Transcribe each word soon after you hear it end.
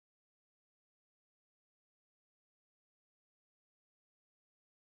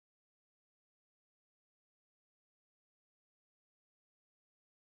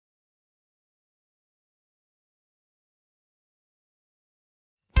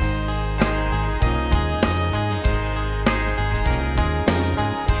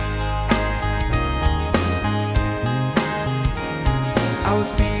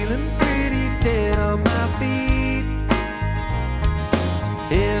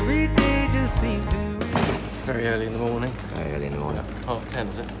very early in the morning. Very early in the morning. 10:30,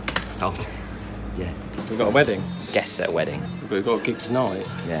 is it? 10:30. Yeah. We've got a wedding. Guests at a wedding. But we've got a gig tonight.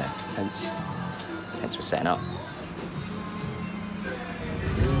 Yeah. Hence we're setting up.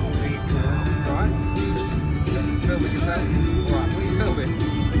 Filming yourself? Alright, what are you filming?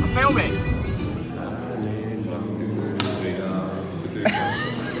 I'm filming!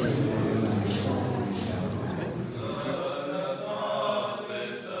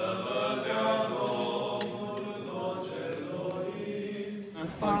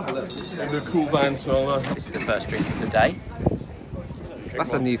 The cool van song. This is the first drink of the day.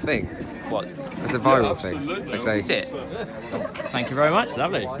 That's a new thing. What? That's a viral thing. They say. Is it? Thank you very much,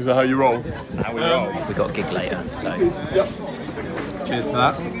 lovely. Is that how you roll? That's how we roll. We've got a gig later, so. Cheers for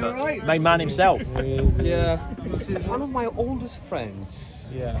that. Main man himself. Yeah. This is one of my oldest friends.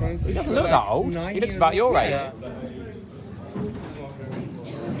 Yeah. He doesn't look that old. He looks about your age.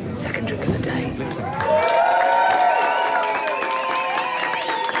 Second drink of the day.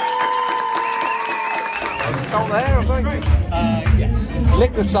 Salt there or something? Yeah.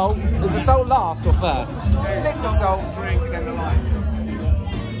 Lick the salt. Is the salt last or first? Lick the salt, drink, then the lime.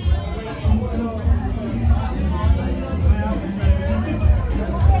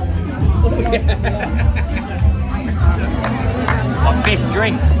 My fifth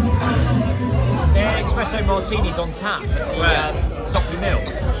drink. They're espresso martinis on tap at Sockley Mill.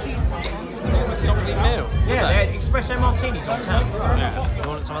 Sockley Mill? Yeah, they're espresso martinis on tap. Yeah. You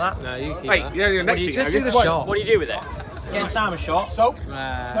want some of that? No, you keep Wait, that. you're next to Just do the shot. What do you do with it? Get Sam a shot. Salt?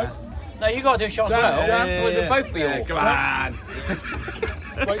 No, you got to do a shot as well. Jam. Or is it both be all? Come on.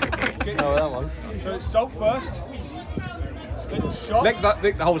 Wait, that one. So it's salt first. Then shot.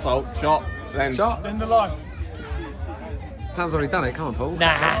 Lick the whole salt. Shot. Then shot. Then the lime. Sam's already done it. Come on, Paul.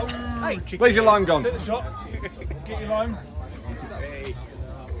 Nah. Where's your lime gone? Take the shot. Get your lime.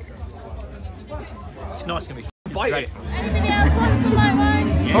 It's not going to be Bite it. Anybody else want some light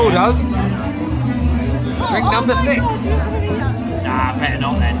wine? Paul does. Drink number 6. Nah, better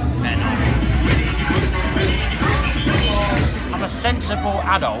not then. Better not. I'm a sensible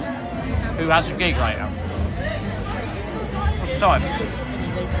adult who has a gig later. What's the time?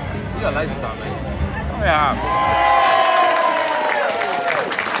 You got loads of time, mate. Oh, yeah.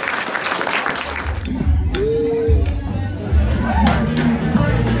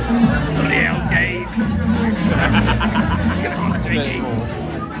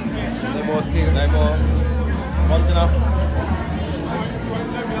 No more tequila, no more. One's enough.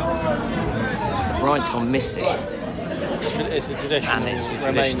 Brian's gone missing, It's a tradition. and it's a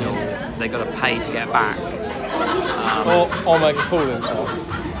traditional. They got to pay to get back. Or make a fool of himself.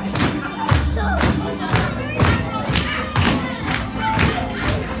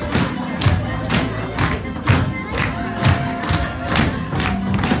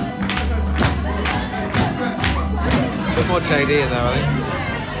 Bit more JD in there, I think.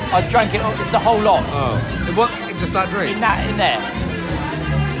 I drank it. It's the whole lot Oh. In what? In just that drink? in there.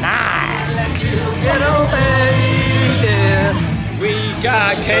 Nice. Get over here. We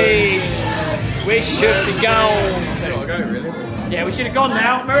got cake. We should be gone. Gotta go, really. Yeah, we should have gone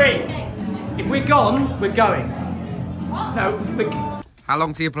now. Marie, if we're gone, we're going. No, we're... How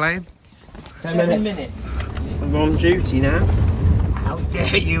long till you playing? 7 minutes. I'm on duty now. How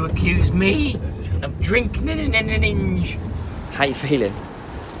dare you accuse me of drinking? How you feeling?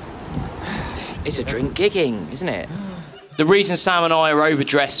 It's a drink gigging, isn't it? The reason Sam and I are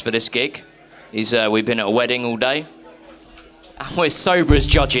overdressed for this gig is we've been at a wedding all day. And we're sober as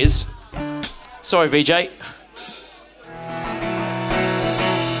judges. Sorry, VJ.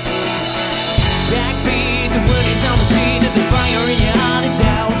 Backbeat, the word is on the street, that the fire in your heart is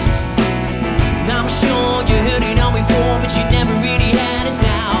out. And I'm sure you heard it all before, but you never really had it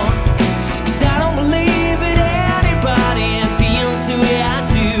out. 'Cause I don't believe in anybody feels the way I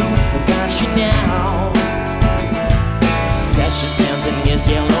do. I got you now. Session sounds in this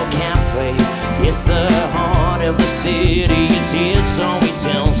yellow cafe. It's the heart of the city. It's here, so he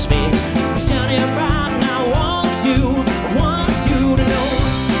tells me. Shining bright, and I want you to know.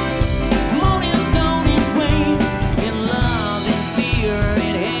 Morning's on its way. In love and fear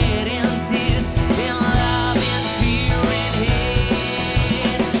and hate and tears. In love and fear and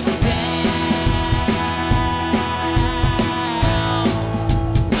hate.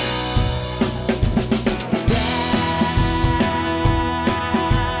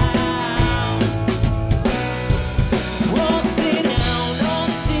 Oh, sit down,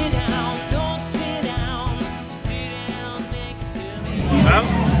 don't sit down, don't sit down. Sit down next to me. Well,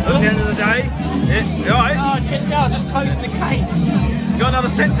 at the end of the day, you alright? Oh, just closing the case. You got another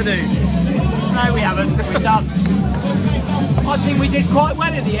set to do. No, we haven't. We're done. I think we did quite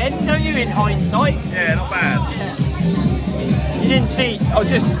well at the end, don't you, in hindsight? Yeah, not bad. You didn't see, I was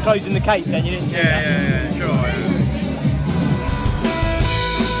just closing the case then, you didn't see that? Yeah, sure. Yeah.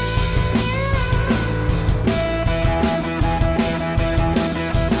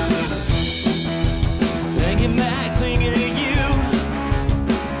 Thinking back, thinking of you.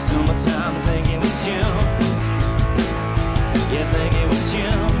 Summertime, thinking it was you. Yeah, thinking it was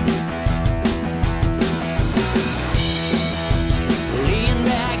you. Leaning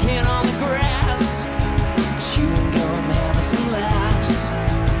back here on the grass, chewing gum, having some laughs.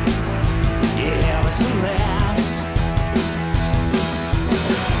 Yeah, having some laughs.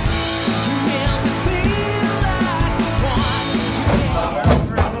 You make me feel like one.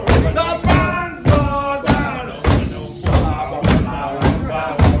 The band's gone down.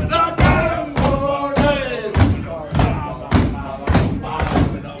 The band will raise.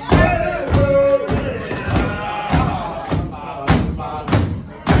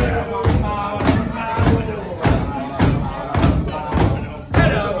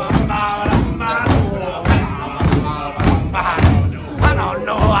 I don't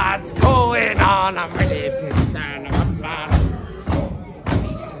know what's going on, I'm really pissed.